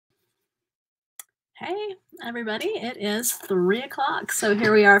Hey, everybody, it is 3 o'clock. So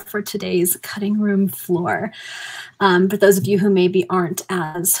here we are for today's cutting room floor. For those of you who maybe aren't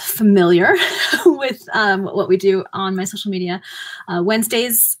as familiar with what we do on my social media,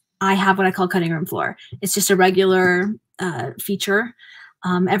 Wednesdays, I have what I call cutting room floor. It's just a regular feature.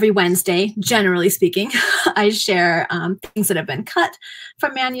 Every Wednesday, generally speaking, I share things that have been cut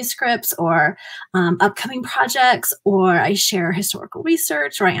from manuscripts or upcoming projects, or I share historical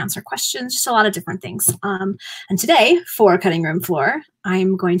research, or I answer questions, just a lot of different things. And today, for Cutting Room Floor,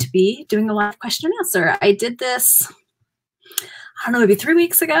 I'm going to be doing a live question and answer. I did this, I don't know, maybe 3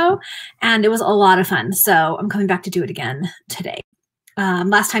 weeks ago, and it was a lot of fun. So I'm coming back to do it again today.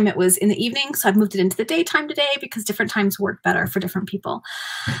 Last time it was in the evening, so I've moved it into the daytime today because different times work better for different people.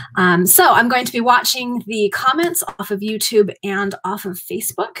 So I'm going to be watching the comments off of YouTube and off of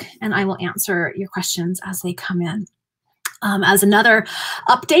Facebook, and I will answer your questions as they come in. As another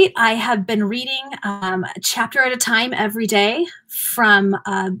update, I have been reading a chapter at a time every day from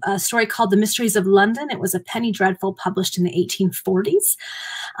a story called The Mysteries of London. It was a Penny Dreadful published in the 1840s,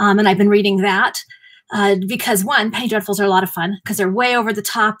 and I've been reading that. Because one, Penny Dreadfuls are a lot of fun because they're way over the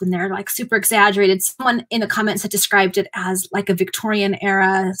top and they're like super exaggerated. Someone in the comments had described it as like a Victorian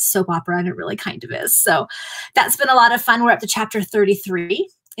era soap opera, and it really kind of is. So that's been a lot of fun. We're up to chapter 33.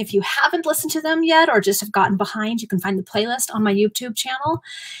 If you haven't listened to them yet or just have gotten behind, you can find the playlist on my YouTube channel.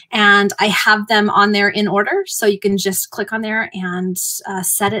 And I have them on there in order. So you can just click on there and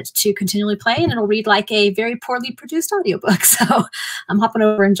set it to continually play, and it'll read like a very poorly produced audiobook. So I'm hopping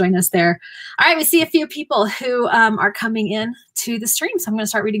over and join us there. All right, we see a few people who are coming in to the stream. So I'm going to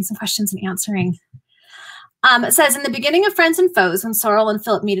start reading some questions and answering. It says, in the beginning of Friends and Foes, when Sorrel and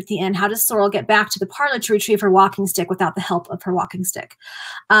Philip meet at the inn, how does Sorrel get back to the parlor to retrieve her walking stick without the help of her walking stick?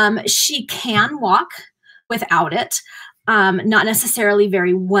 She can walk without it, not necessarily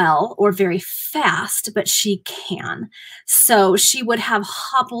very well or very fast, but she can. So she would have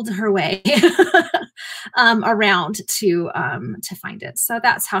hobbled her way around to find it. So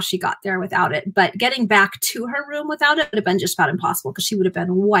that's how she got there without it. But getting back to her room without it would have been just about impossible because she would have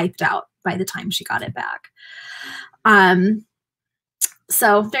been wiped out by the time she got it back.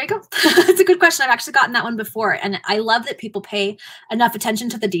 So there you go. It's a good question. I've actually gotten that one before. And I love that people pay enough attention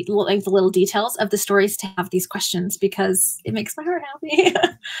to the little details of the stories to have these questions because it makes my heart happy.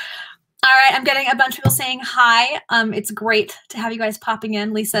 All right. I'm getting a bunch of people saying hi. It's great to have you guys popping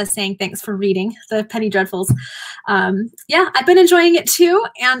in. Lisa is saying thanks for reading the Penny Dreadfuls. Yeah, I've been enjoying it too.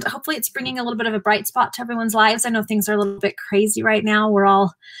 And hopefully it's bringing a little bit of a bright spot to everyone's lives. I know things are a little bit crazy right now. We're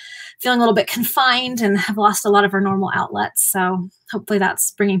all feeling a little bit confined and have lost a lot of our normal outlets. So hopefully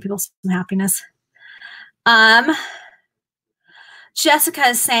that's bringing people some happiness. Jessica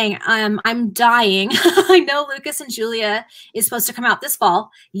is saying, I'm dying. I know Lucas and Julia is supposed to come out this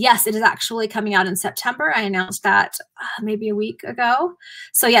fall. Yes, it is actually coming out in September. I announced that maybe a week ago.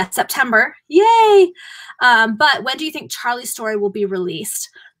 So yeah, September. Yay! But when do you think Charlie's story will be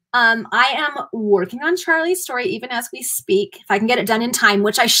released? I am working on Charlie's story even as we speak. If I can get it done in time,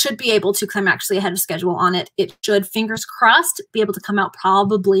 which I should be able to because I'm actually ahead of schedule on it, it should, fingers crossed, be able to come out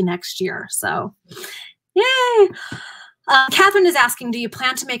probably next year. So yay! Catherine is asking, do you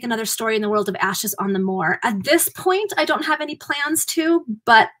plan to make another story in the world of Ashes on the Moor? At this point, I don't have any plans to,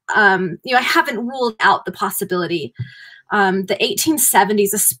 but I haven't ruled out the possibility. The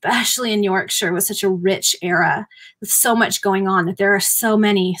 1870s, especially in Yorkshire, was such a rich era with so much going on that there are so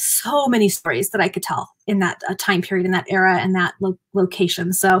many stories that I could tell in that time period, in that era, and that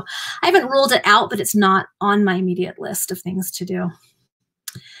location. So I haven't ruled it out, but it's not on my immediate list of things to do.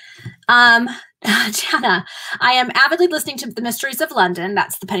 Jana, I am avidly listening to The Mysteries of London.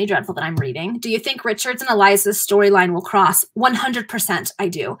 That's the Penny Dreadful that I'm reading. Do you think Richard's and Eliza's storyline will cross? 100% I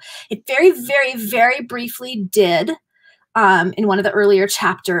do. It very, very, very briefly did in one of the earlier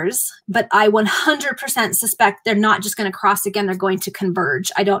chapters, but I 100% suspect they're not just going to cross again. They're going to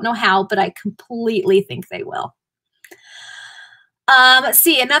converge. I don't know how, but I completely think they will. Let's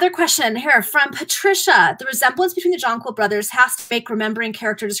see, another question here from Patricia. The resemblance between the Jonquil brothers has to make remembering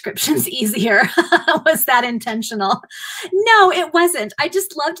character descriptions easier. Was that intentional? No, it wasn't. I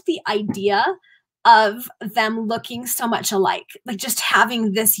just loved the idea of them looking so much alike, like just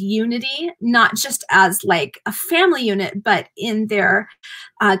having this unity, not just as like a family unit, but in their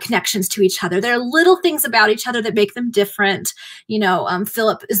connections to each other. There are little things about each other that make them different. You know,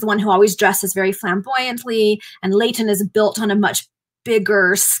 Philip is the one who always dresses very flamboyantly, and Leighton is built on a much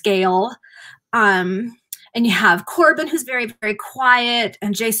bigger scale. And you have Corbin, who's very, very quiet,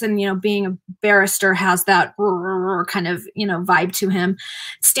 and Jason, being a barrister, has that kind of, vibe to him.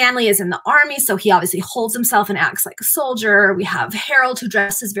 Stanley is in the army, so he obviously holds himself and acts like a soldier. We have Harold, who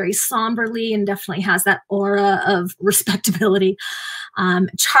dresses very somberly and definitely has that aura of respectability.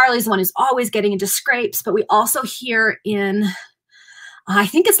 Charlie's the one who's always getting into scrapes, but we also hear in, I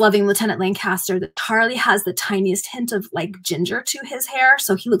think it's Loving Lieutenant Lancaster, that Charlie has the tiniest hint of like ginger to his hair.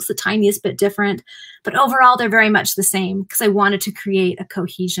 So he looks the tiniest bit different, but overall they're very much the same because I wanted to create a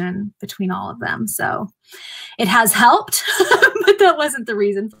cohesion between all of them. So it has helped, but that wasn't the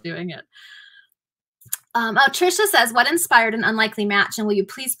reason for doing it. Trisha says, what inspired An Unlikely Match? And will you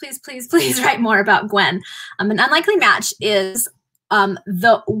please, please, please, please write more about Gwen? An Unlikely Match is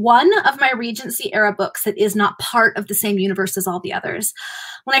the one of my Regency era books that is not part of the same universe as all the others.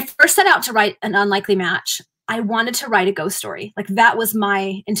 When I first set out to write An Unlikely Match, I wanted to write a ghost story. Like that was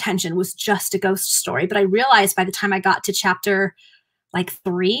my intention, was just a ghost story. But I realized by the time I got to chapter like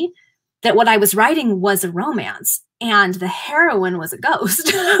 3, that what I was writing was a romance and the heroine was a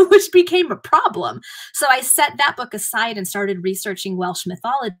ghost, which became a problem. So I set that book aside and started researching Welsh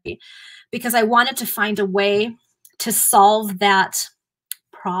mythology because I wanted to find a way to solve that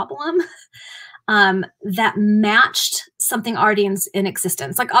problem that matched something already in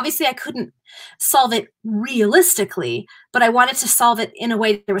existence. Like obviously I couldn't solve it realistically, but I wanted to solve it in a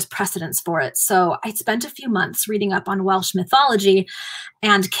way that there was precedence for it. So I spent a few months reading up on Welsh mythology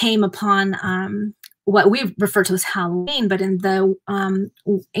and came upon what we refer to as Halloween, but in the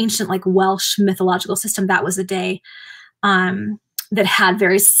ancient like Welsh mythological system, that was a day that had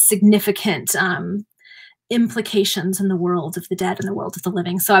very significant implications in the world of the dead and the world of the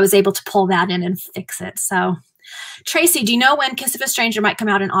living. So I was able to pull that in and fix it. So Tracy, do you know when Kiss of a Stranger might come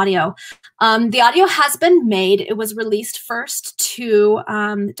out in audio? The audio has been made. It was released first to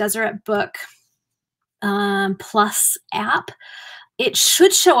Deseret Book Plus app. It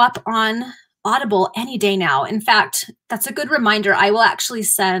should show up on Audible any day now. In fact, that's a good reminder. I will actually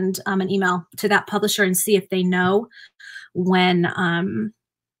send an email to that publisher and see if they know when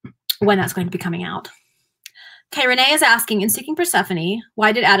that's going to be coming out. Okay, Renee is asking, in Seeking Persephone,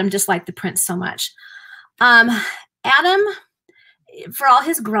 why did Adam dislike the prince so much? Adam, for all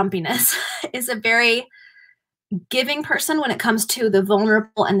his grumpiness, is a very giving person when it comes to the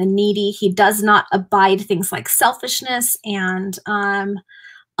vulnerable and the needy. He does not abide things like selfishness and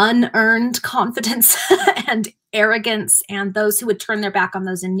unearned confidence and arrogance and those who would turn their back on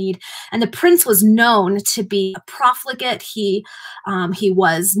those in need. And the prince was known to be a profligate. He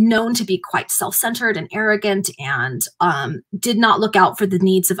was known to be quite self-centered and arrogant and did not look out for the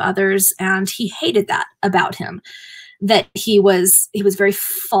needs of others. And he hated that about him, that he was very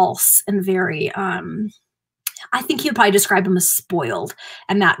false and very, I think he would probably describe him as spoiled,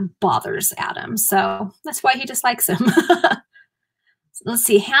 and that bothers Adam. So that's why he dislikes him. Let's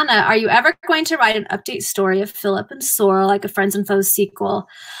see, Hannah, are you ever going to write an update story of Philip and Sora, like a Friends and Foes sequel?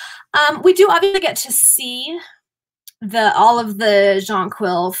 We do obviously get to see all of the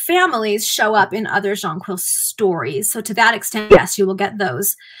Jonquil families show up in other Jonquil stories. So to that extent, yes, you will get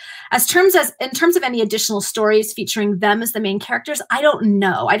those. In terms of any additional stories featuring them as the main characters, I don't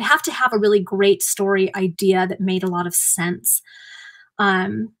know. I'd have to have a really great story idea that made a lot of sense.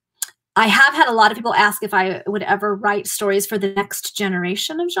 I have had a lot of people ask if I would ever write stories for the next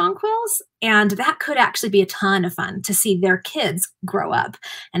generation of Jonquils, and that could actually be a ton of fun to see their kids grow up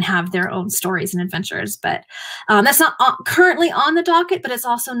and have their own stories and adventures. But that's not currently on the docket, but it's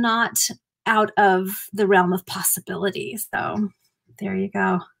also not out of the realm of possibility. So there you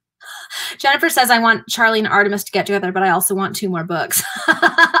go. Jennifer says, I want Charlie and Artemis to get together, but I also want 2 more books.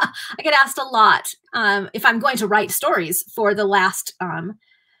 I get asked a lot if I'm going to write stories for the last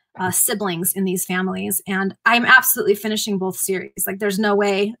siblings in these families, and I'm absolutely finishing both series. Like there's no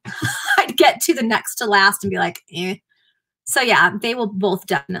way I'd get to the next to last and be like, eh. So yeah, they will both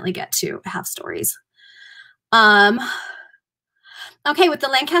definitely get to have stories. Okay, with the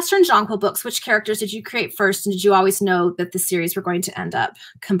Lancaster and Jonquil books, which characters did you create first, and did you always know that the series were going to end up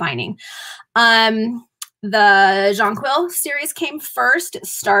combining? The Jonquil series came first. It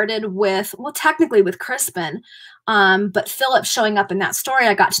started with, well, technically with Crispin, but Philip showing up in that story,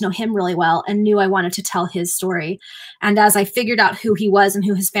 I got to know him really well and knew I wanted to tell his story. And as I figured out who he was and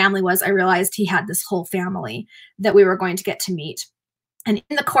who his family was, I realized he had this whole family that we were going to get to meet. And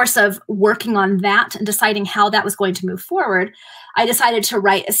in the course of working on that and deciding how that was going to move forward, I decided to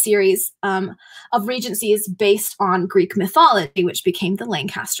write a series of regencies based on Greek mythology, which became the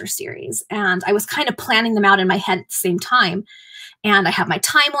Lancaster series. And I was kind of planning them out in my head at the same time. And I have my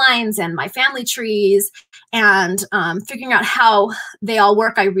timelines and my family trees, and figuring out how they all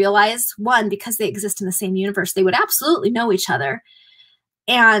work. I realized, one, because they exist in the same universe, they would absolutely know each other.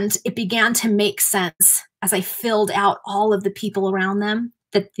 And it began to make sense as I filled out all of the people around them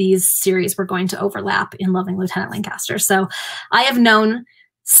that these series were going to overlap in Loving Lieutenant Lancaster. So I have known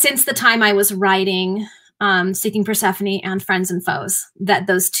since the time I was writing Seeking Persephone and Friends and Foes that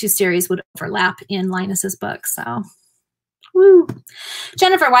those two series would overlap in Linus's book. So, woo.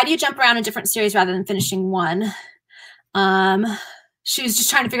 Jennifer, why do you jump around in different series rather than finishing one? She was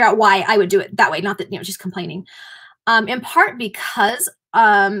just trying to figure out why I would do it that way. Not that, she's complaining. In part because,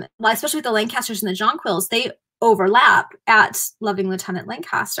 especially with the Lancasters and the Jonquils, they overlap at Loving Lieutenant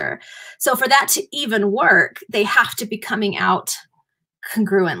Lancaster. So for that to even work, they have to be coming out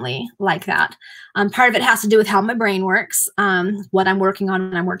congruently like that. Part of it has to do with how my brain works, what I'm working on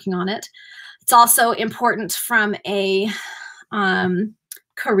when I'm working on it. It's also important from a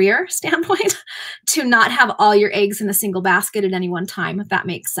career standpoint to not have all your eggs in a single basket at any one time, if that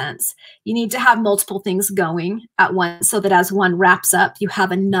makes sense. You need to have multiple things going at once so that as one wraps up, you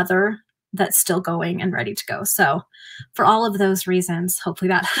have another that's still going and ready to go. So for all of those reasons, hopefully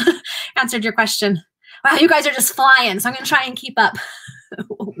that answered your question. Wow, you guys are just flying. So I'm going to try and keep up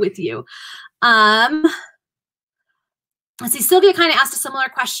with you. Let's see, Sylvia kind of asked a similar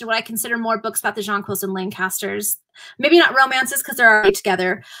question. Would I consider more books about the Jonquils and Lancasters? Maybe not romances because they're already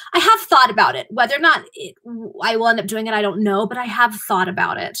together. I have thought about it. Whether or not I will end up doing it, I don't know, but I have thought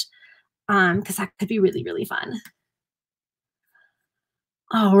about it because that could be really, really fun.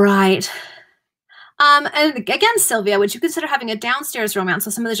 All right. And again, Sylvia, would you consider having a downstairs romance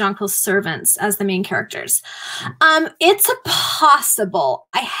with some of the Jonquil's servants as the main characters? It's a possible.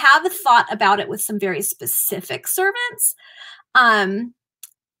 I have thought about it with some very specific servants.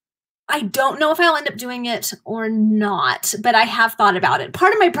 I don't know if I'll end up doing it or not, but I have thought about it.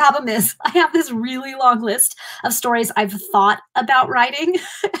 Part of my problem is I have this really long list of stories I've thought about writing,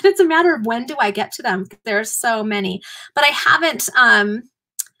 and it's a matter of when do I get to them. There's so many, but I haven't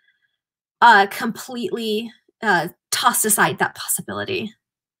completely tossed aside that possibility.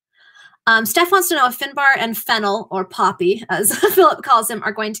 Steph wants to know if Finbar and Fennel, or Poppy, as Philip calls him,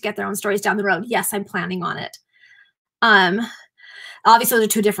 are going to get their own stories down the road. Yes, I'm planning on it. Obviously, those are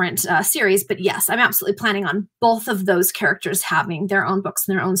two different series, but yes, I'm absolutely planning on both of those characters having their own books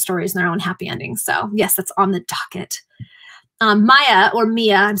and their own stories and their own happy endings. So yes, that's on the docket. Maya, or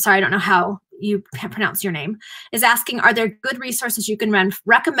Mia, I'm sorry, I don't know how you pronounce your name, is asking, are there good resources you can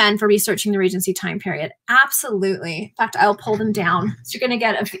recommend for researching the Regency time period? Absolutely. In fact, I'll pull them down. So you're going to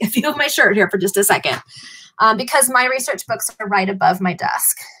get a few of my shirt here for just a second, because my research books are right above my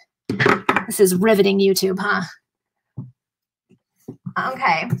desk. This is riveting YouTube, huh?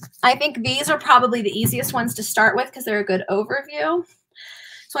 Okay. I think these are probably the easiest ones to start with because they're a good overview.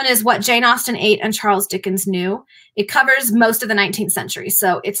 This one is What Jane Austen Ate and Charles Dickens Knew. It covers most of the 19th century.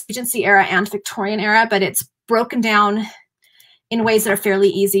 So it's Regency era and Victorian era, but it's broken down in ways that are fairly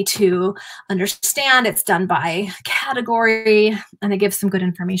easy to understand. It's done by category, and it gives some good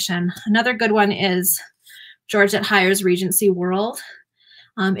information. Another good one is Georgette Heyer's Regency World.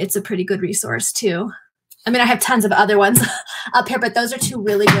 It's a pretty good resource too. I mean, I have tons of other ones up here, but those are two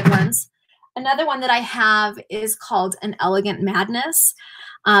really good ones. Another one that I have is called An Elegant Madness.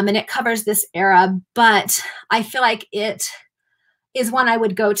 And it covers this era, but I feel like it is one I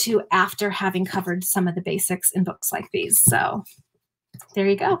would go to after having covered some of the basics in books like these. So there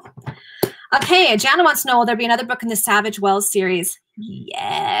you go. Okay, Jana wants to know, will there be another book in the Savage Wells series?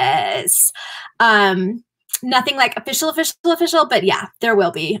 Yes. Nothing like official, but yeah, there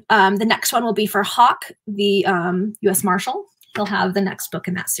will be. The next one will be for Hawk, the U.S. Marshal. He'll have the next book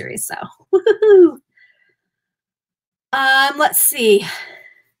in that series. So, woohoo! Let's see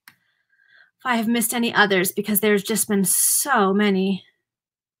if I have missed any others because there's just been so many.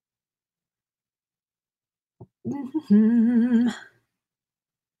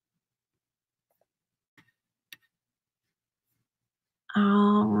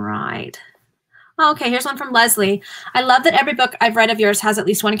 All right. Okay, here's one from Leslie. I love that every book I've read of yours has at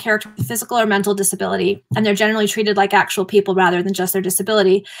least one character with physical or mental disability, and they're generally treated like actual people rather than just their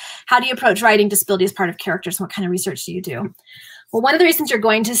disability. How do you approach writing disability as part of characters, and what kind of research do you do? Well, one of the reasons you're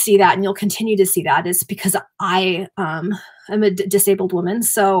going to see that, and you'll continue to see that, is because I am a disabled woman.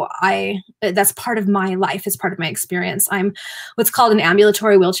 So that's part of my life. It's part of my experience. I'm what's called an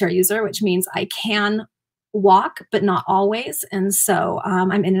ambulatory wheelchair user, which means I can walk, but not always. And so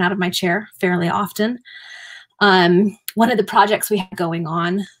I'm in and out of my chair fairly often. One of the projects we had going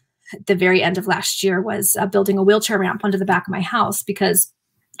on at the very end of last year was building a wheelchair ramp onto the back of my house because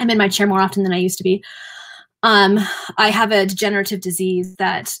I'm in my chair more often than I used to be. I have a degenerative disease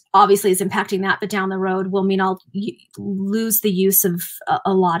that obviously is impacting that, but down the road will mean I'll lose the use of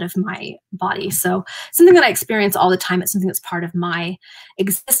a lot of my body. So something that I experience all the time. It's something that's part of my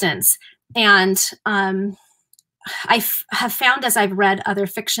existence. And I have found as I've read other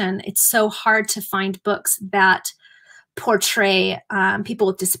fiction, it's so hard to find books that portray people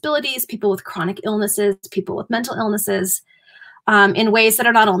with disabilities, people with chronic illnesses, people with mental illnesses in ways that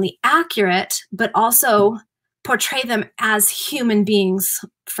are not only accurate, but also portray them as human beings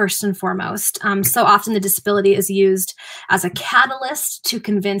first and foremost. So often the disability is used as a catalyst to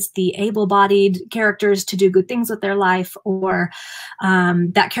convince the able-bodied characters to do good things with their life, or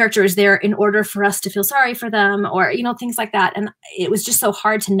that character is there in order for us to feel sorry for them, or, you know, things like that. And it was just so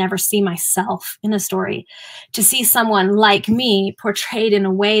hard to never see myself in a story, to see someone like me portrayed in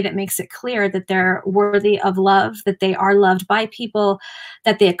a way that makes it clear that they're worthy of love, that they are loved by people,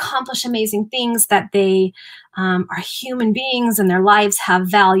 that they accomplish amazing things, that they are human beings and their lives have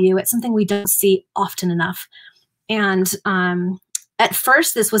value. It's something we don't see often enough. And at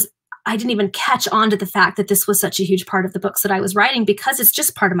first, I didn't even catch on to the fact that this was such a huge part of the books that I was writing, because it's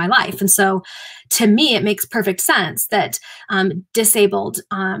just part of my life. And so to me, it makes perfect sense that disabled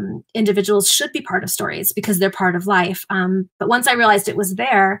individuals should be part of stories because they're part of life. But once I realized it was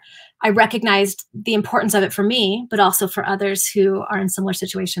there, I recognized the importance of it for me, but also for others who are in similar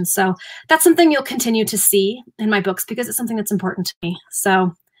situations. So that's something you'll continue to see in my books because it's something that's important to me.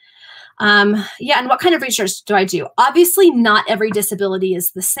 So yeah, and what kind of research do I do? Obviously, not every disability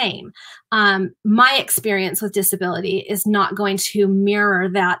is the same. My experience with disability is not going to mirror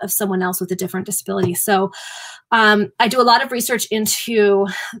that of someone else with a different disability. So I do a lot of research into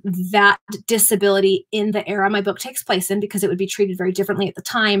that disability in the era my book takes place in, because it would be treated very differently at the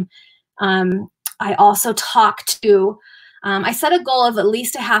time. I also talk to I set a goal of at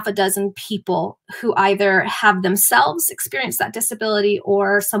least a half a dozen people who either have themselves experienced that disability,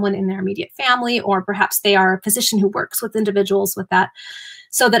 or someone in their immediate family, or perhaps they are a physician who works with individuals with that,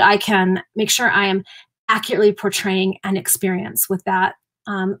 so that I can make sure I am accurately portraying an experience with that.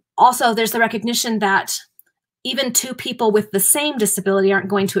 Also, there's the recognition that even two people with the same disability aren't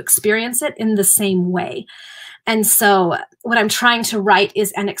going to experience it in the same way. And so what I'm trying to write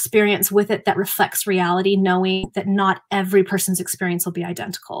is an experience with it that reflects reality, knowing that not every person's experience will be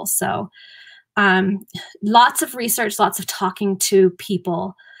identical. So lots of research, lots of talking to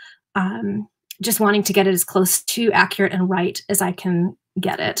people, just wanting to get it as close to accurate and right as I can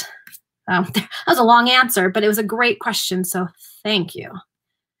get it. That was a long answer, but it was a great question, so thank you.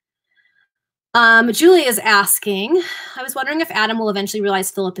 Julie is asking, I was wondering if Adam will eventually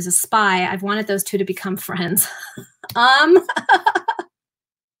realize Philip is a spy. I've wanted those two to become friends. I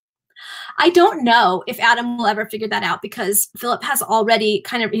don't know if Adam will ever figure that out, because Philip has already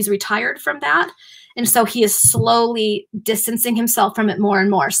he's retired from that. And so he is slowly distancing himself from it more and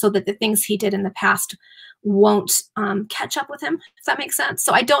more, so that the things he did in the past won't catch up with him, if that makes sense.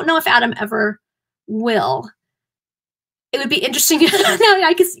 So I don't know if Adam ever will. It would be interesting.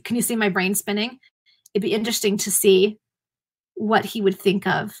 Now can you see my brain spinning? It'd be interesting to see what he would think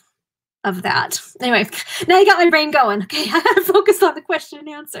of that. Anyway, now you got my brain going. Okay, I gotta focus on the question and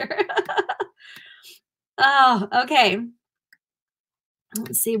answer. Oh, okay.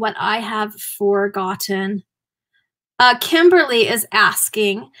 Let's see what I have forgotten. Kimberly is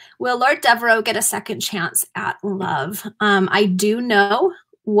asking, will Lord Devereux get a second chance at love? I do know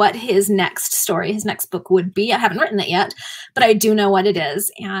what his next story, his next book would be. I haven't written it yet, but I do know what it is.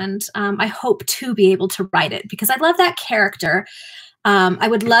 And I hope to be able to write it, because I love that character. I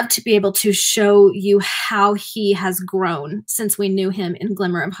would love to be able to show you how he has grown since we knew him in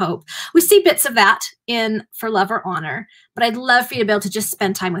Glimmer of Hope. We see bits of that in For Love or Honor, but I'd love for you to be able to just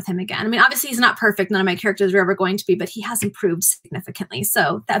spend time with him again. I mean, obviously he's not perfect. None of my characters are ever going to be, but he has improved significantly.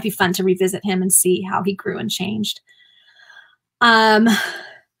 So that'd be fun to revisit him and see how he grew and changed.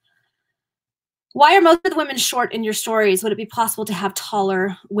 Why are most of the women short in your stories? Would it be possible to have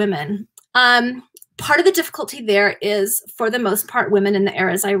taller women? Part of the difficulty there is, for the most part, women in the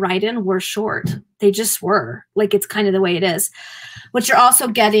eras I write in were short. They just were. Like, it's kind of the way it is. What you're also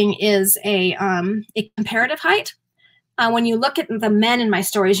getting is a comparative height. When you look at the men in my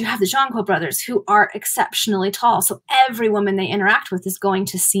stories, you have the Jonquil brothers, who are exceptionally tall. So every woman they interact with is going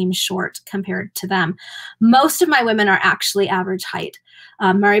to seem short compared to them. Most of my women are actually average height.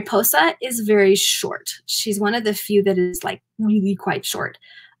 Mariposa is very short. She's one of the few that is like really quite short.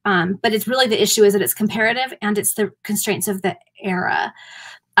 But it's really the issue is that it's comparative and it's the constraints of the era.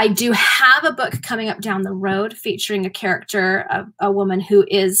 I do have a book coming up down the road featuring a character, a woman who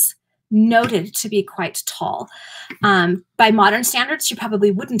is noted to be quite tall. By modern standards, she probably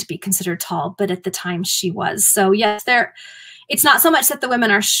wouldn't be considered tall, but at the time she was. So yes, it's not so much that the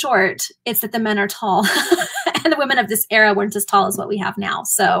women are short, it's that the men are tall. And the women of this era weren't as tall as what we have now.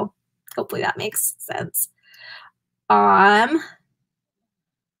 So hopefully that makes sense. All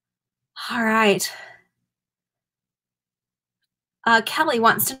right. Kelly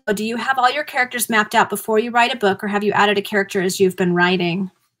wants to know, do you have all your characters mapped out before you write a book, or have you added a character as you've been writing?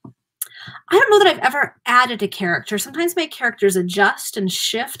 I don't know that I've ever added a character. Sometimes my characters adjust and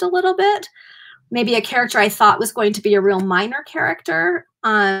shift a little bit. Maybe a character I thought was going to be a real minor character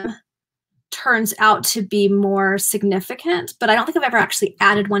turns out to be more significant, but I don't think I've ever actually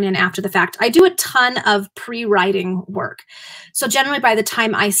added one in after the fact. I do a ton of pre-writing work. So generally by the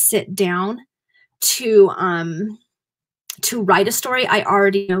time I sit down to write a story, I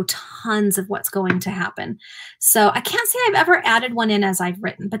already know tons of what's going to happen. So I can't say I've ever added one in as I've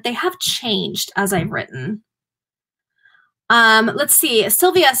written, but they have changed as I've written. Let's see.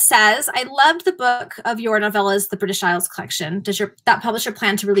 Sylvia says, I loved the book of your novellas, the British Isles collection. Does that publisher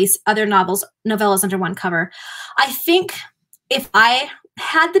plan to release other novellas under one cover? I think if I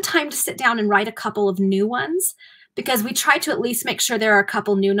had the time to sit down and write a couple of new ones, because we try to at least make sure there are a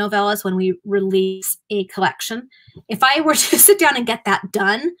couple new novellas when we release a collection. If I were to sit down and get that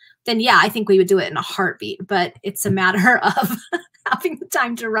done, then yeah, I think we would do it in a heartbeat, but it's a matter of having the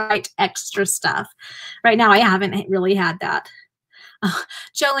time to write extra stuff. Right now, I haven't really had that.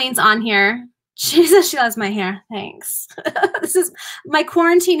 Jolene's on here. She says she loves my hair. Thanks. This is my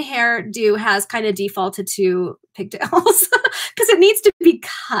quarantine hairdo has kind of defaulted to pigtails because it needs to be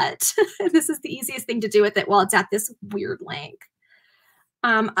cut. This is the easiest thing to do with it while it's at this weird length.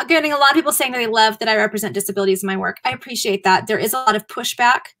 I'm getting a lot of people saying that they love that I represent disabilities in my work. I appreciate that. There is a lot of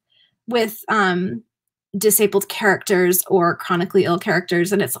pushback with disabled characters or chronically ill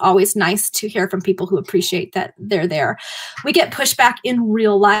characters, and it's always nice to hear from people who appreciate that they're there. We get pushback in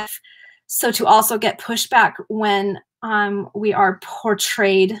real life. So to also get pushback when we are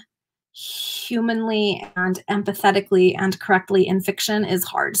portrayed humanly and empathetically and correctly in fiction is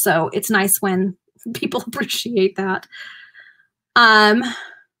hard. So it's nice when people appreciate that.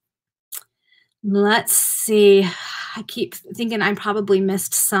 Let's see. I keep thinking I probably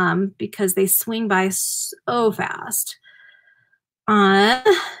missed some because they swing by so fast.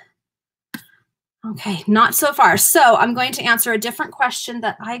 Okay, not so far. So I'm going to answer a different question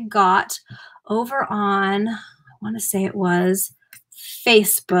that I got over on, I want to say it was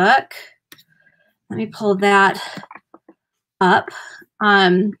Facebook. Let me pull that up.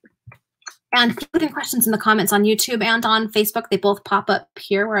 And putting questions in the comments on YouTube and on Facebook. They both pop up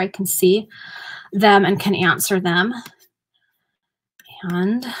here where I can see them and can answer them.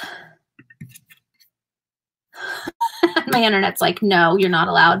 And my internet's like, no, you're not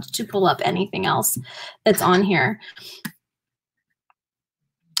allowed to pull up anything else that's on here.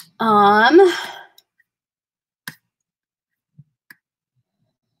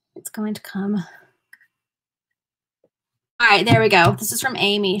 It's going to come. All right, there we go. This is from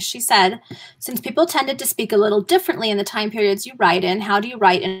Amy. She said, since people tended to speak a little differently in the time periods you write in, how do you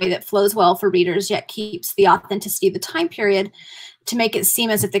write in a way that flows well for readers yet keeps the authenticity of the time period to make it seem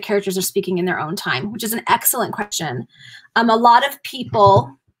as if the characters are speaking in their own time? Which is an excellent question. A lot of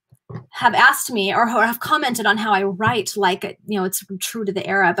people have asked me or have commented on how I write like, you know, it's true to the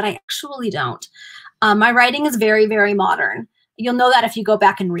era, but I actually don't. My writing is very, very modern. You'll know that if you go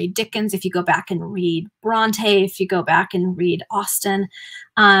back and read Dickens, if you go back and read Bronte, if you go back and read Austen,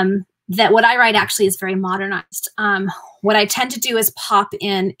 that what I write actually is very modernized. What I tend to do is pop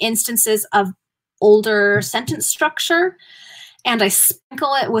in instances of older sentence structure, and I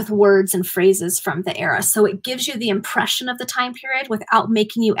sprinkle it with words and phrases from the era. So it gives you the impression of the time period without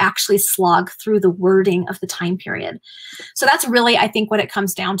making you actually slog through the wording of the time period. So that's really, I think, what it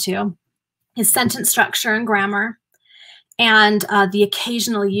comes down to is sentence structure and grammar, and the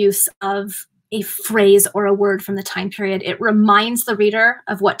occasional use of a phrase or a word from the time period. It reminds the reader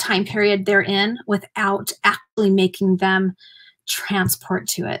of what time period they're in without actually making them transport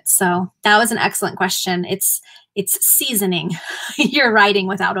to it. So that was an excellent question. It's seasoning your writing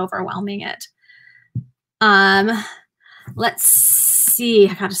without overwhelming it. Let's see.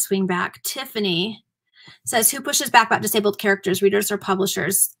 I got to swing back. Tiffany says, who pushes back about disabled characters, readers or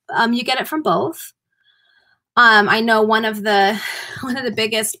publishers? You get it from both. I know one of the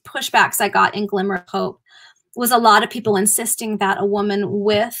biggest pushbacks I got in Glimmer of Hope was a lot of people insisting that a woman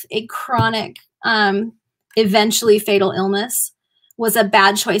with a chronic, eventually fatal illness was a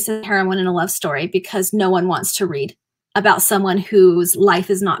bad choice as a heroine in a love story because no one wants to read about someone whose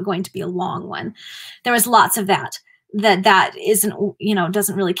life is not going to be a long one. There was lots of that isn't,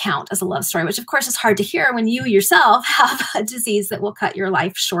 doesn't really count as a love story, which of course is hard to hear when you yourself have a disease that will cut your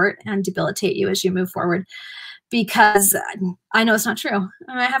life short and debilitate you as you move forward. Because I know it's not true.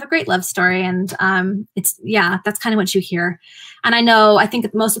 I have a great love story, and that's kind of what you hear. And I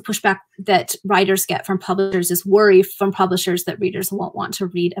think most of the pushback that writers get from publishers is worry from publishers that readers won't want to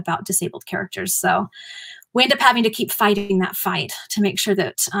read about disabled characters. So we end up having to keep fighting that fight to make sure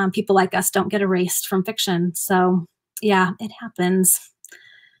that people like us don't get erased from fiction. So yeah, it happens.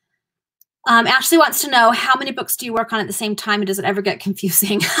 Ashley wants to know, how many books do you work on at the same time, and does it ever get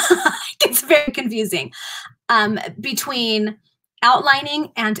confusing? It's very confusing. Between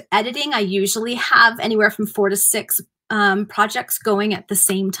outlining and editing, I usually have anywhere from 4 to 6 projects going at the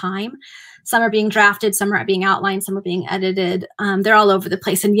same time. Some are being drafted, some are being outlined, some are being edited. They're all over the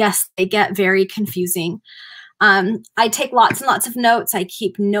place. And yes, they get very confusing. I take lots and lots of notes. I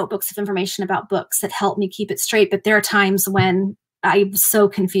keep notebooks of information about books that help me keep it straight. But there are times when I'm so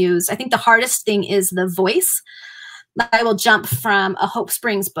confused. I think the hardest thing is the voice. I will jump from a Hope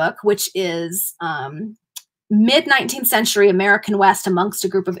Springs book, which is mid-19th century American West amongst a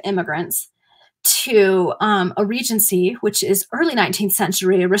group of immigrants, to a Regency, which is early 19th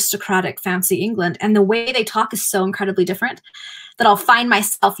century aristocratic fancy England. And the way they talk is so incredibly different that I'll find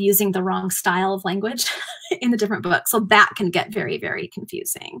myself using the wrong style of language in the different books. So that can get very, very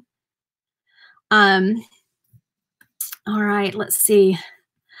confusing. All right, let's see.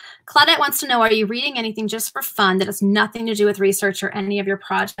 Claudette wants to know, are you reading anything just for fun that has nothing to do with research or any of your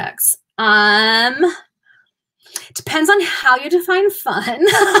projects? Depends on how you define fun.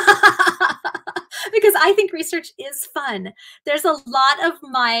 Because I think research is fun. There's a lot of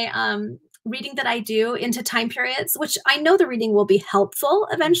my reading that I do into time periods, which I know the reading will be helpful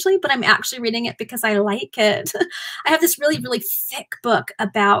eventually, but I'm actually reading it because I like it. I have this really, really thick book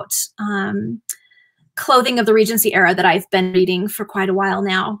about clothing of the Regency era that I've been reading for quite a while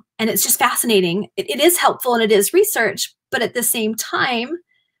now. And it's just fascinating. It is helpful and it is research, but at the same time,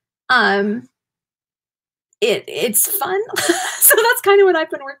 it's fun. So that's kind of what I've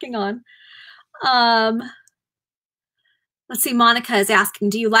been working on. Let's see, Monica is asking,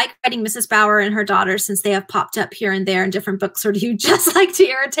 do you like writing Mrs. Bauer and her daughter since they have popped up here and there in different books, or do you just like to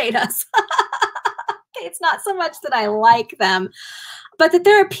irritate us? It's not so much that I like them, but that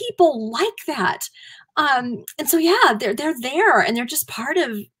there are people like that. And so, yeah, they're there and they're just part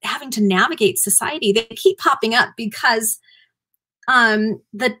of having to navigate society. They keep popping up because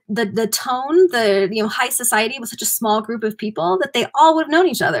the tone, high society was such a small group of people that they all would have known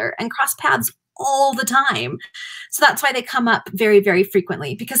each other and crossed paths all the time. So that's why they come up very, very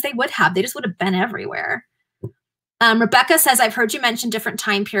frequently, because they just would have been everywhere. Rebecca says, I've heard you mention different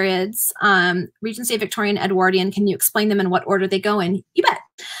time periods, Regency, Victorian, Edwardian. Can you explain them and what order they go in? You bet.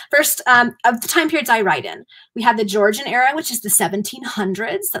 First, of the time periods I write in, we have the Georgian era, which is the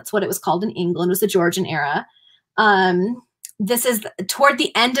 1700s. That's what it was called in England, was the Georgian era. This is toward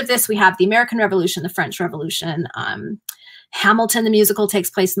the end of this, we have the American Revolution, the French Revolution. Hamilton, the musical, takes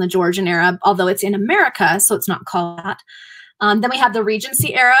place in the Georgian era, although it's in America, so it's not called that. Then we have the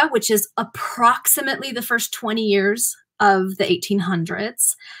Regency era, which is approximately the first 20 years of the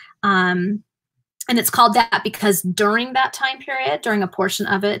 1800s. And it's called that because during that time period, during a portion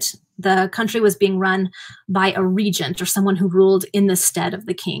of it, the country was being run by a regent, or someone who ruled in the stead of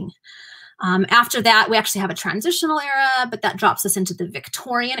the king. After that, we actually have a transitional era, but that drops us into the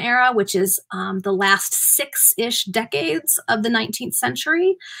Victorian era, which is the last 6-ish decades of the 19th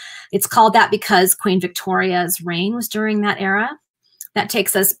century. It's called that because Queen Victoria's reign was during that era. That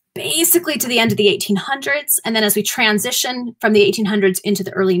takes us basically to the end of the 1800s. And then as we transition from the 1800s into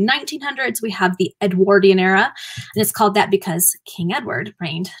the early 1900s, we have the Edwardian era. And it's called that because King Edward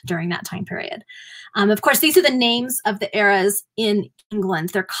reigned during that time period. Of course, these are the names of the eras in England.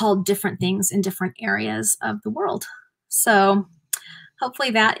 They're called different things in different areas of the world. So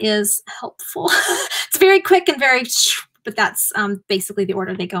hopefully that is helpful. It's very quick and but that's basically the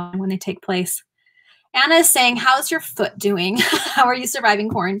order they go in when they take place. Anna is saying, how's your foot doing? How are you surviving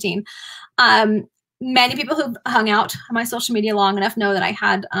quarantine? Many people who've hung out on my social media long enough know that I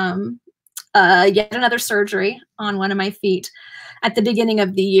had yet another surgery on one of my feet. At the beginning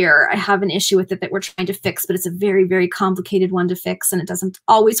of the year, I have an issue with it that we're trying to fix, but it's a very, very complicated one to fix, and it doesn't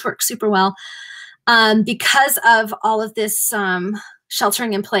always work super well. Because of all of this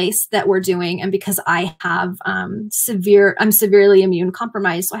sheltering in place that we're doing, and because I have I'm severely immune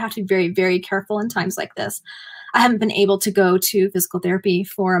compromised, so I have to be very, very careful in times like this. I haven't been able to go to physical therapy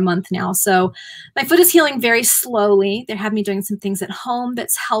for a month now. So my foot is healing very slowly. They have me doing some things at home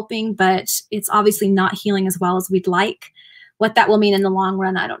that's helping, but it's obviously not healing as well as we'd like. What that will mean in the long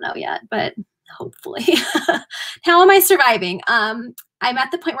run, I don't know yet, but hopefully. How am I surviving? I'm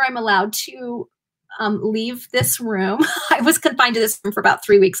at the point where I'm allowed to leave this room. I was confined to this room for about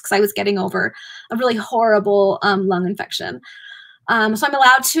 3 weeks because I was getting over a really horrible lung infection. So I'm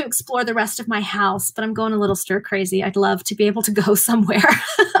allowed to explore the rest of my house, but I'm going a little stir crazy. I'd love to be able to go somewhere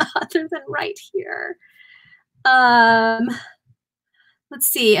other than right here. Let's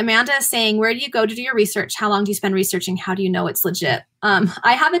see. Amanda is saying, where do you go to do your research? How long do you spend researching? How do you know it's legit?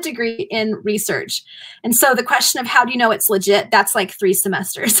 I have a degree in research. And so the question of how do you know it's legit, that's like 3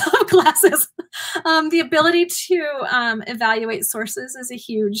 semesters of classes. The ability to evaluate sources is a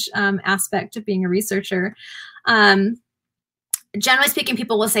huge aspect of being a researcher. Generally speaking,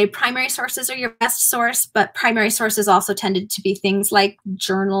 people will say primary sources are your best source, but primary sources also tended to be things like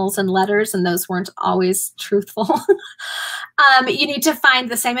journals and letters, and those weren't always truthful. You need to find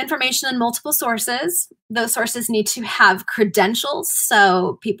the same information in multiple sources. Those sources need to have credentials,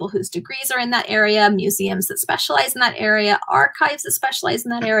 so people whose degrees are in that area, museums that specialize in that area, archives that specialize in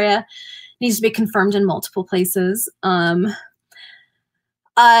that area, needs to be confirmed in multiple places. How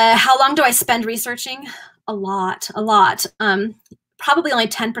long do I spend researching? A lot. Probably only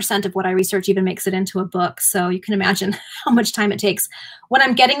 10% of what I research even makes it into a book. So you can imagine how much time it takes. When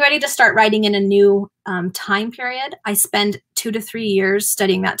I'm getting ready to start writing in a new time period, I spend 2 to 3 years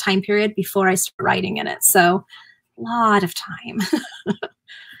studying that time period before I start writing in it. So a lot of time.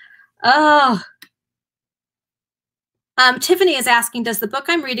 Oh. Tiffany is asking, does the book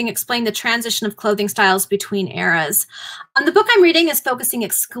I'm reading explain the transition of clothing styles between eras? The book I'm reading is focusing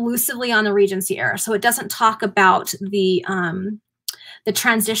exclusively on the Regency era, so it doesn't talk about the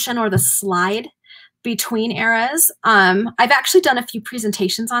transition or the slide between eras. I've actually done a few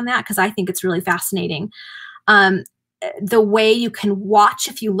presentations on that because I think it's really fascinating. The way you can watch,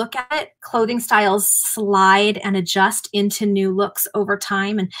 if you look at it, clothing styles slide and adjust into new looks over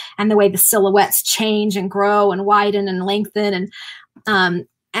time, and the way the silhouettes change and grow and widen and lengthen.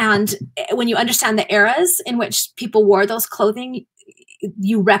 And when you understand the eras in which people wore those clothing,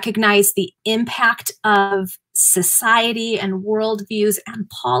 you recognize the impact of society and worldviews and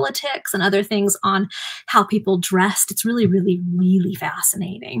politics and other things on how people dressed. It's really, really, really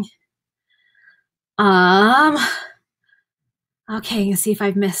fascinating. Okay, let's see if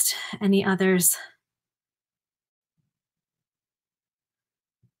I've missed any others.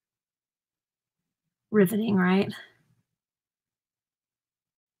 Riveting, right?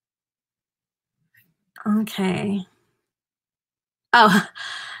 Okay. Oh,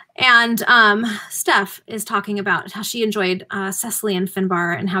 and Steph is talking about how she enjoyed Cecily and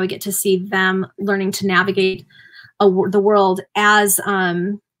Finbar and how we get to see them learning to navigate the world as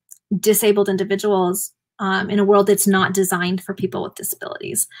disabled individuals in a world that's not designed for people with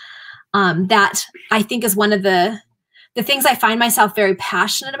disabilities. That I think is one of the things I find myself very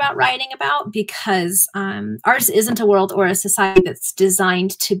passionate about writing about, because ours isn't a world or a society that's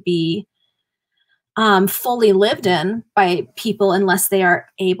designed to be fully lived in by people unless they are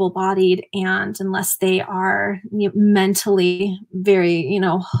able-bodied and unless they are mentally very,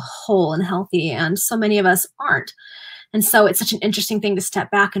 whole and healthy. And so many of us aren't. And so it's such an interesting thing to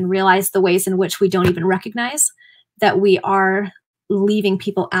step back and realize the ways in which we don't even recognize that we are leaving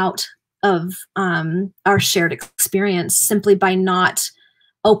people out of our shared experience simply by not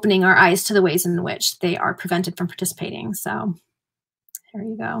opening our eyes to the ways in which they are prevented from participating. So there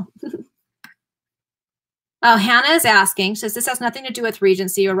you go. Oh, Hannah is asking, says this has nothing to do with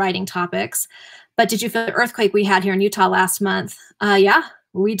Regency or writing topics, but did you feel the earthquake we had here in Utah last month? Yeah,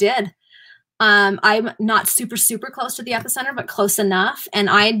 we did. I'm not super, super close to the epicenter, but close enough. And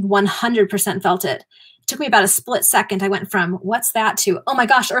I 100% felt it. It took me about a split second. I went from what's that to, oh my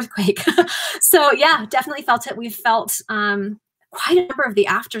gosh, earthquake. So yeah, definitely felt it. We've felt quite a number of the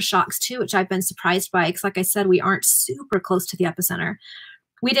aftershocks too, which I've been surprised by. Because like I said, we aren't super close to the epicenter.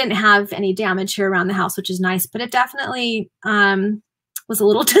 We didn't have any damage here around the house, which is nice, but it definitely was a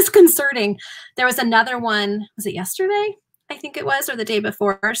little disconcerting. There was another one, was it yesterday? I think it was, or the day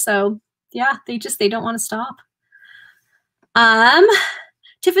before. So yeah, they don't want to stop.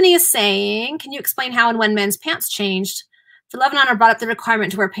 Tiffany is saying, can you explain how and when men's pants changed? For Lebanon, or brought up the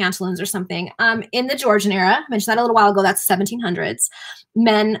requirement to wear pantaloons or something. In the Georgian era, I mentioned that a little while ago, that's 1700s,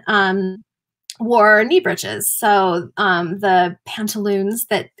 men wore knee breeches. So the pantaloons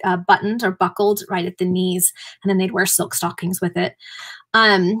that buttoned or buckled right at the knees, and then they'd wear silk stockings with it.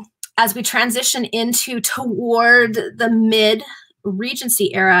 As we transition toward the mid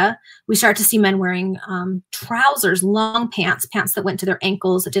Regency era, we start to see men wearing trousers, long pants, pants that went to their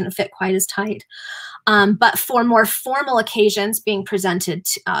ankles, that didn't fit quite as tight. But for more formal occasions being presented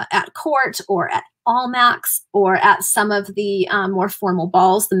at court or at Almacs or at some of the more formal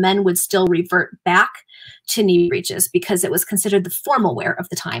balls, the men would still revert back to knee breeches because it was considered the formal wear of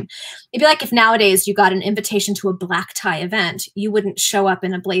the time. It'd be like if nowadays you got an invitation to a black tie event, you wouldn't show up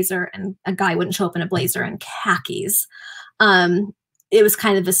in a blazer and a guy wouldn't show up in a blazer and khakis. It was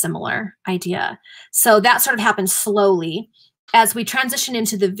kind of a similar idea. So that sort of happened slowly. As we transition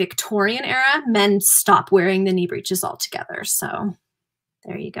into the Victorian era, men stop wearing the knee breeches altogether. So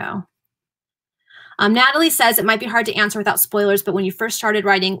there you go. Natalie says, it might be hard to answer without spoilers, but when you first started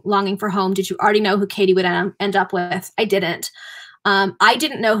writing Longing for Home, did you already know who Katie would end up with? I didn't. I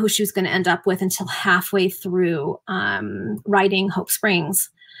didn't know who she was going to end up with until halfway through writing Hope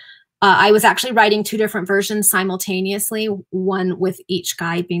Springs. I was actually writing 2 different versions simultaneously, one with each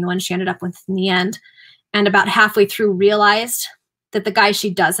guy being the one she ended up with in the end. And about halfway through realized that the guy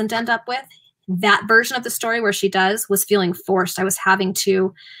she doesn't end up with, that version of the story where she does, was feeling forced. I was having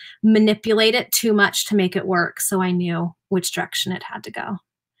to manipulate it too much to make it work. So I knew which direction it had to go.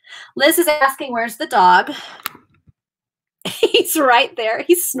 Liz is asking, where's the dog? He's right there.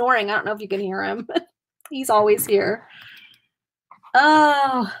 He's snoring. I don't know if you can hear him. He's always here.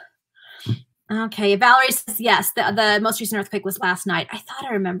 Oh, okay. Valerie says, yes, the most recent earthquake was last night. I thought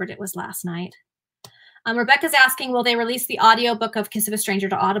I remembered it was last night. Rebecca's asking, will they release the audiobook of Kiss of a Stranger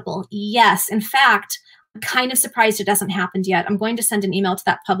to Audible? Yes. In fact, I'm kind of surprised it hasn't happened yet. I'm going to send an email to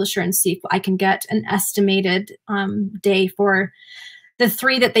that publisher and see if I can get an estimated day for the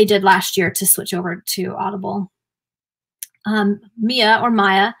 3 that they did last year to switch over to Audible. Mia or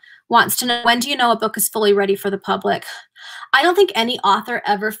Maya wants to know, when do you know a book is fully ready for the public? I don't think any author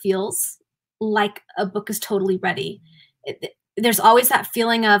ever feels like a book is totally ready. There's always that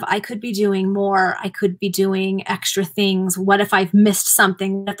feeling of, I could be doing more. I could be doing extra things. What if I've missed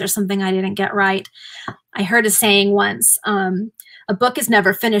something? What if there's something I didn't get right? I heard a saying once, a book is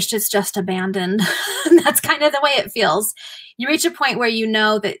never finished. It's just abandoned. That's kind of the way it feels. You reach a point where you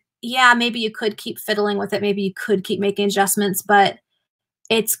know that, yeah, maybe you could keep fiddling with it. Maybe you could keep making adjustments, but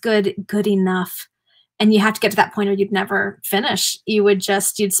it's good enough. And you have to get to that point where you'd never finish.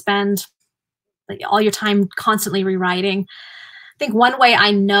 You'd spend all your time constantly rewriting. I think one way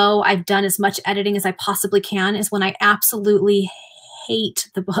I know I've done as much editing as I possibly can is when I absolutely hate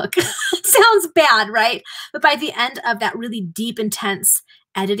the book. It sounds bad, right? But by the end of that really deep, intense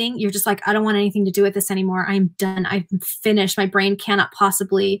editing, you're just like, I don't want anything to do with this anymore. I'm done. I'm finished. My brain cannot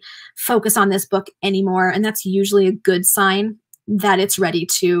possibly focus on this book anymore. And that's usually a good sign that it's ready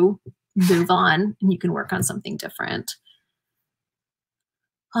to move on and you can work on something different.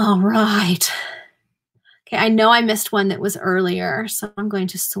 All right. Okay, I know I missed one that was earlier, so I'm going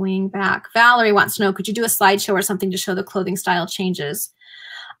to swing back. Valerie wants to know, could you do a slideshow or something to show the clothing style changes?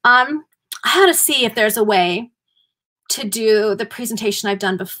 I had to see if there's a way to do the presentation I've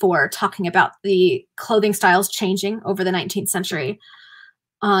done before, talking about the clothing styles changing over the 19th century.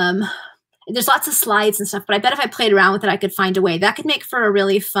 There's lots of slides and stuff, but I bet if I played around with it, I could find a way. That could make for a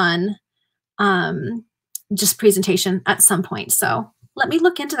really fun just presentation at some point. So let me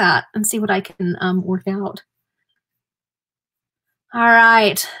look into that and see what I can work out. All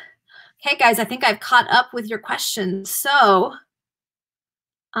right. Okay, guys, I think I've caught up with your questions. So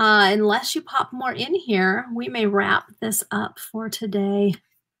unless you pop more in here, we may wrap this up for today.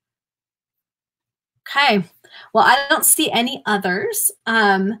 Okay. Well, I don't see any others.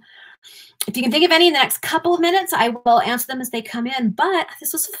 If you can think of any in the next couple of minutes, I will answer them as they come in. But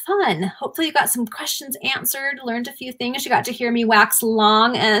this was fun. Hopefully you got some questions answered, learned a few things. You got to hear me wax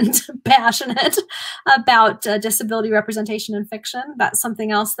long and passionate about disability representation in fiction. That's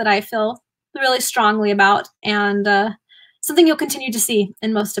something else that I feel really strongly about, and something you'll continue to see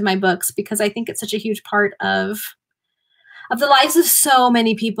in most of my books, because I think it's such a huge part of the lives of so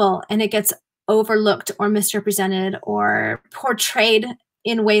many people, and it gets overlooked or misrepresented or portrayed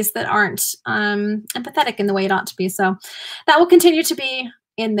in ways that aren't empathetic in the way it ought to be. So that will continue to be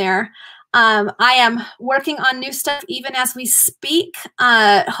in there. I am working on new stuff even as we speak.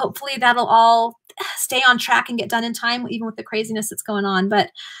 Hopefully that'll all stay on track and get done in time, even with the craziness that's going on.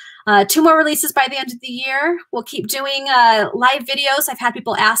 But 2 more releases by the end of the year. We'll keep doing live videos. I've had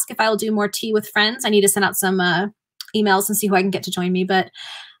people ask if I will do more tea with friends. I need to send out some emails and see who I can get to join me. But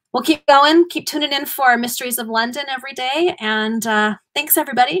we'll keep going. Keep tuning in for Mysteries of London every day. And thanks,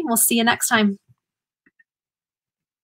 everybody. We'll see you next time.